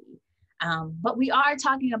community. But we are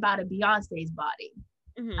talking about a Beyonce's body,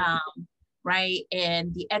 right?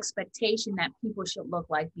 And the expectation that people should look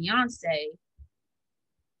like Beyonce,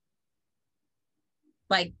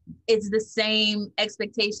 like, it's the same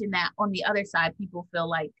expectation that on the other side, people feel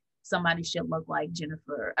like somebody should look like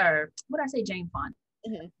Jennifer, or Jane Fonda,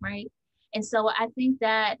 right? And so I think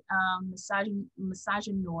that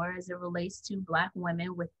misogynoir, as it relates to Black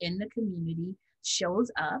women within the community, shows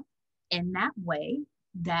up in that way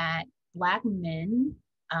that Black men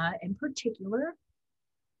in particular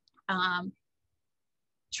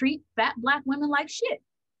treat fat Black women like shit,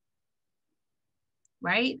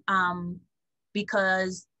 right?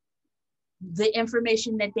 Because the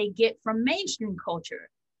information that they get from mainstream culture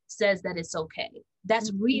says that it's okay.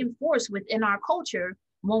 That's reinforced within our culture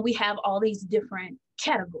when we have all these different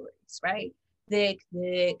categories, right? Thick,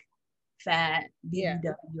 fat,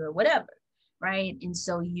 BBW, or whatever, right? And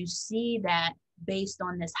so you see that based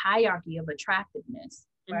on this hierarchy of attractiveness,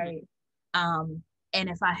 right? And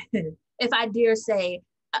if I dare say,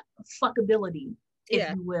 fuckability,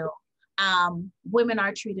 if you will, women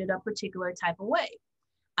are treated a particular type of way.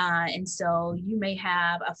 And so you may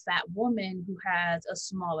have a fat woman who has a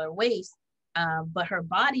smaller waist, but her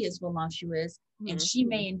body is voluptuous, and she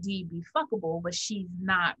may indeed be fuckable, but she's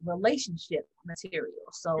not relationship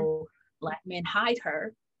material. So Black men hide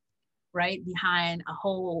her, right, behind a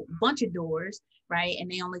whole bunch of doors, right? And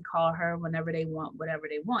they only call her whenever they want, whatever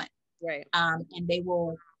they want. Right. And they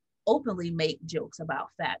will openly make jokes about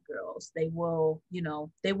fat girls. They will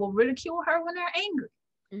ridicule her when they're angry.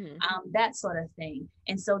 That sort of thing.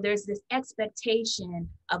 And so there's this expectation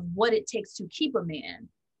of what it takes to keep a man,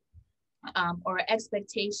 or an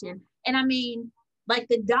expectation. And I mean, like,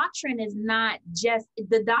 the doctrine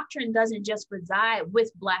doesn't just reside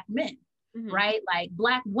with Black men, right? Like,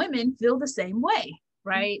 Black women feel the same way,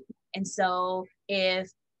 right? And so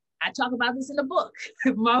if I talk about this in the book,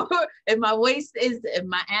 if my waist if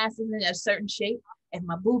my ass is in a certain shape, if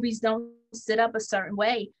my boobies don't sit up a certain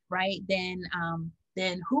way, right, then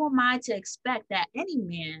who am I to expect that any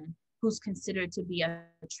man who's considered to be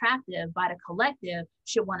attractive by the collective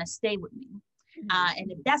should want to stay with me.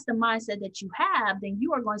 And if that's the mindset that you have, then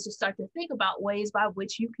you are going to start to think about ways by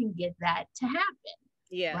which you can get that to happen.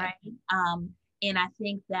 Yeah. Right. And I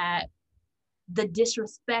think that the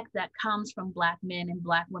disrespect that comes from Black men and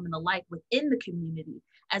Black women alike within the community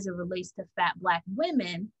as it relates to fat Black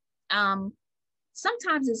women,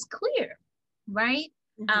 sometimes it's clear, right?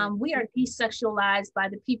 We are desexualized by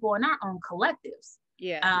the people in our own collectives.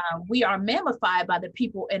 Yeah. We are mammified by the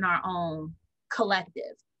people in our own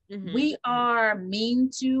collective. We are mean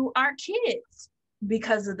to our kids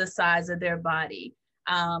because of the size of their body.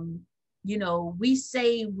 You know, we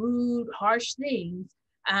say rude, harsh things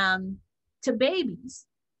to babies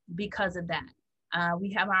because of that.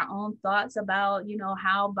 We have our own thoughts about, you know,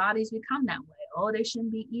 how bodies become that way. Oh, they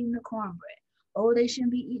shouldn't be eating the cornbread. Oh, they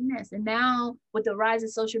shouldn't be eating this. And now with the rise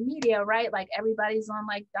of social media, right? Like everybody's on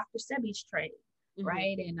like Dr. Sebi's train,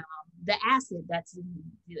 right? And the acid that's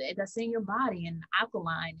in your body and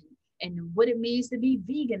alkaline and what it means to be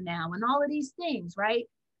vegan now and all of these things, right?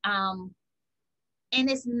 And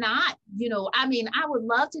it's not, you know, I mean, I would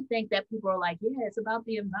love to think that people are like, yeah, it's about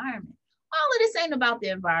the environment. All of this ain't about the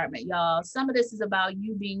environment, y'all. Some of this is about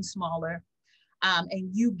you being smaller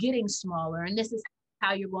and you getting smaller. And this is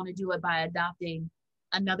how you're going to do it by adopting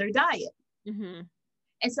another diet. And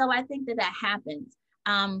so I think that that happens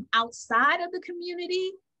outside of the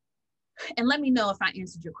community. And let me know if I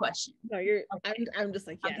answered your question. No, you're, okay. I'm just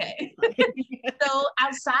like, yeah. Okay. So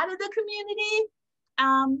outside of the community,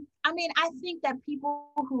 I mean, I think that people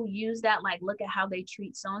who use that, like, look at how they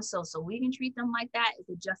treat so-and-so, so we can treat them like that, is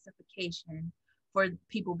a justification for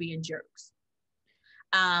people being jerks.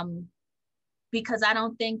 Because I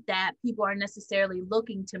don't think that people are necessarily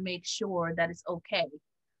looking to make sure that it's okay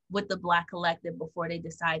with the Black collective before they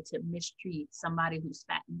decide to mistreat somebody who's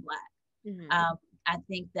fat and Black. I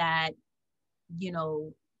think that, you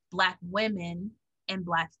know, Black women and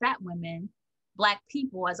Black fat women, Black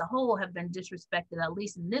people as a whole have been disrespected, at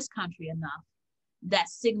least in this country, enough that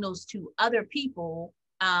signals to other people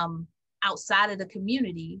outside of the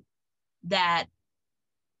community that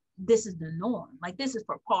this is the norm, like this is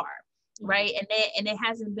for par, right? And it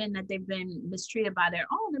hasn't been that they've been mistreated by their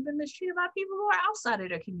own, they've been mistreated by people who are outside of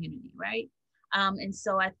their community, right? And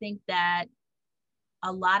so I think that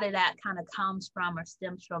a lot of that kind of comes from or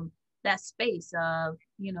stems from that space of,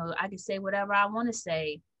 you know, I can say whatever I want to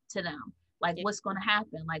say to them. Like, what's going to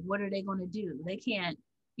happen? Like, what are they going to do? They can't,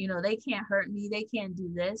 you know, they can't hurt me. They can't do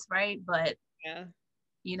this, right? But,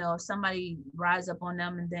 you know, if somebody rise up on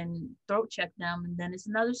them and then throat check them, and then it's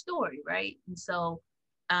another story, right? And so,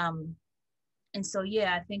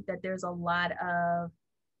 yeah, I think that there's a lot of,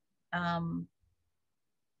 I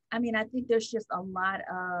mean, I think there's just a lot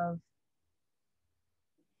of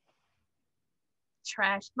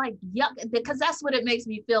trash, like yuck, because that's what it makes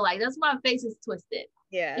me feel like. That's why my face is twisted.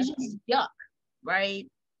 Yeah, it's just yuck, right?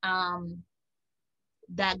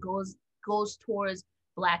 That goes towards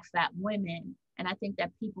Black fat women, and I think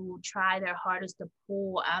that people will try their hardest to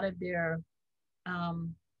pull out of their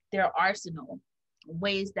arsenal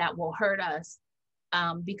ways that will hurt us,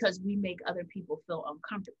 because we make other people feel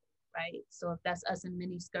uncomfortable, right? So if that's us in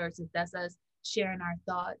mini skirts, if that's us sharing our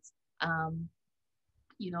thoughts,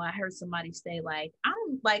 you know, I heard somebody say like,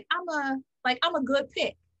 I'm a good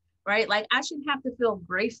pick, right? Like I shouldn't have to feel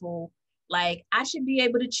grateful. Like I should be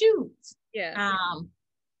able to choose. Yeah.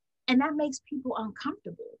 And that makes people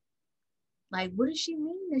uncomfortable. Like, what does she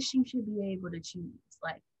mean that she should be able to choose?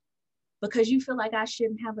 Like, because you feel like I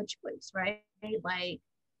shouldn't have a choice, right? Like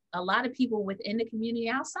a lot of people within the community,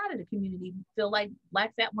 outside of the community, feel like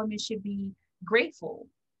Black fat women should be grateful.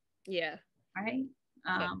 Yeah. Right.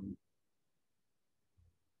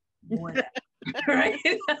 Whatever. Right.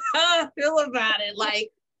 How I feel about it,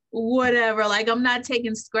 like whatever, like I'm not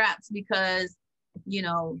taking scraps because, you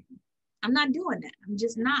know, I'm not doing that. I'm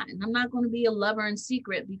just not. And I'm not going to be a lover in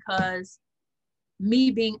secret because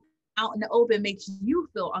me being out in the open makes you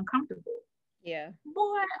feel uncomfortable. Yeah.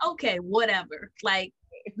 Boy, okay, whatever. Like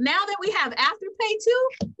now that we have Afterpay too,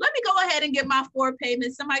 let me go ahead and get my 4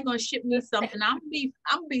 payments. Somebody gonna ship me something. I'm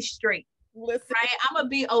gonna be straight. Listen. Right, I'm gonna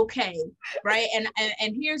be okay, right?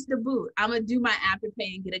 And here's the boot. I'm gonna do my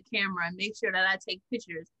Afterpay and get a camera and make sure that I take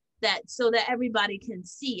pictures so that everybody can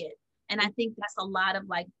see it. And I think that's a lot of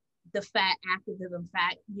like the fat activism,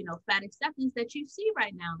 fat acceptance that you see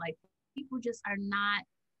right now. Like people just are not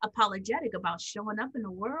apologetic about showing up in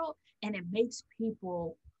the world, and it makes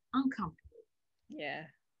people uncomfortable. Yeah.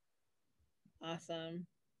 Awesome.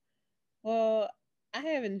 Well, I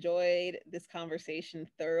have enjoyed this conversation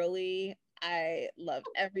thoroughly. I loved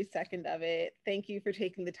every second of it. Thank you for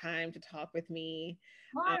taking the time to talk with me.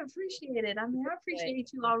 Well, Um, I appreciate it. I mean, I but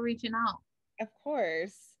appreciate you all reaching out. of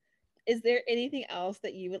course, is there anything else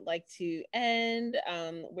that you would like to end,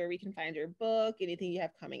 where we can find your book, anything you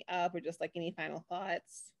have coming up, or just like any final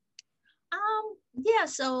thoughts? Yeah,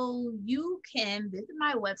 so you can visit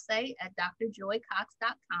my website at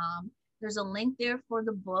drjoycox.com. There's a link there for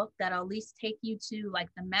the book that'll at least take you to like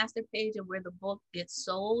the master page of where the book gets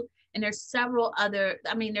sold. And there's several other,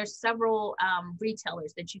 I mean, there's several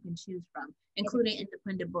retailers that you can choose from, Okay. including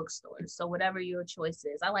independent bookstores. So whatever your choice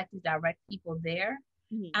is, I like to direct people there.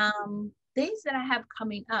 Mhm. Things that I have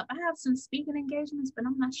coming up, I have some speaking engagements, but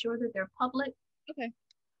I'm not sure that they're public. Okay.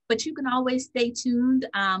 But you can always stay tuned.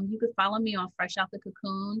 You could follow me on Fresh Out the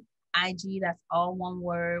Cocoon IG. That's all one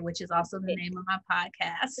word, which is also the name of my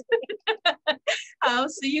podcast.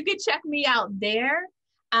 So you can check me out there.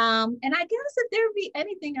 And I guess if there be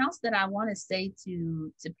anything else that I want to say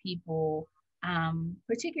to people,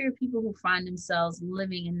 particularly people who find themselves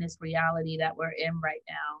living in this reality that we're in right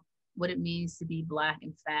now, what it means to be Black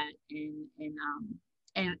and fat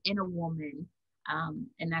and a woman,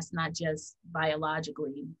 and that's not just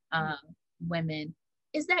biologically women,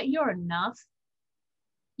 is that you're enough.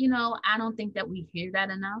 I don't think that we hear that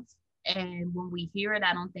enough. And when we hear it,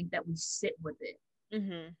 I don't think that we sit with it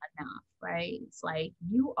enough, right? It's like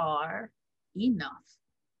you are enough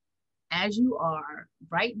as you are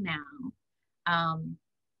right now.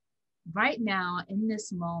 Right now, in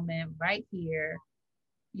this moment, right here,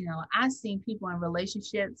 I've seen people in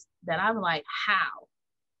relationships that I'm like, how?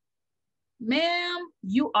 Ma'am,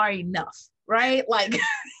 you are enough, right? Like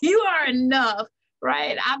you are enough,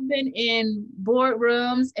 right? I've been in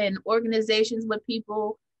boardrooms and organizations with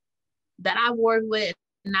people that I've worked with,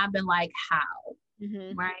 and I've been like, how,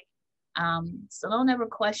 right? So don't ever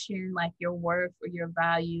question like your worth or your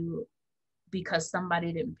value because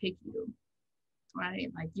somebody didn't pick you, right?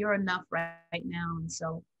 Like you're enough right now. And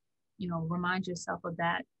so, remind yourself of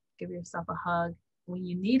that. Give yourself a hug when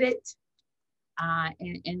you need it,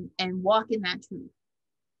 and walk in that truth.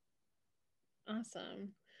 Awesome.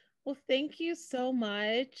 Well, thank you so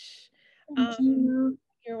much. Thank Um, you.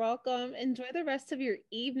 you're welcome. Enjoy the rest of your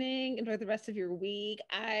evening. Enjoy the rest of your week.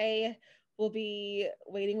 I will be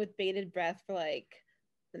waiting with bated breath for like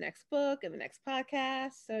the next book and the next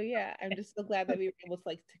podcast. So yeah, I'm just so glad that we were able to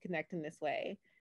like to connect in this way.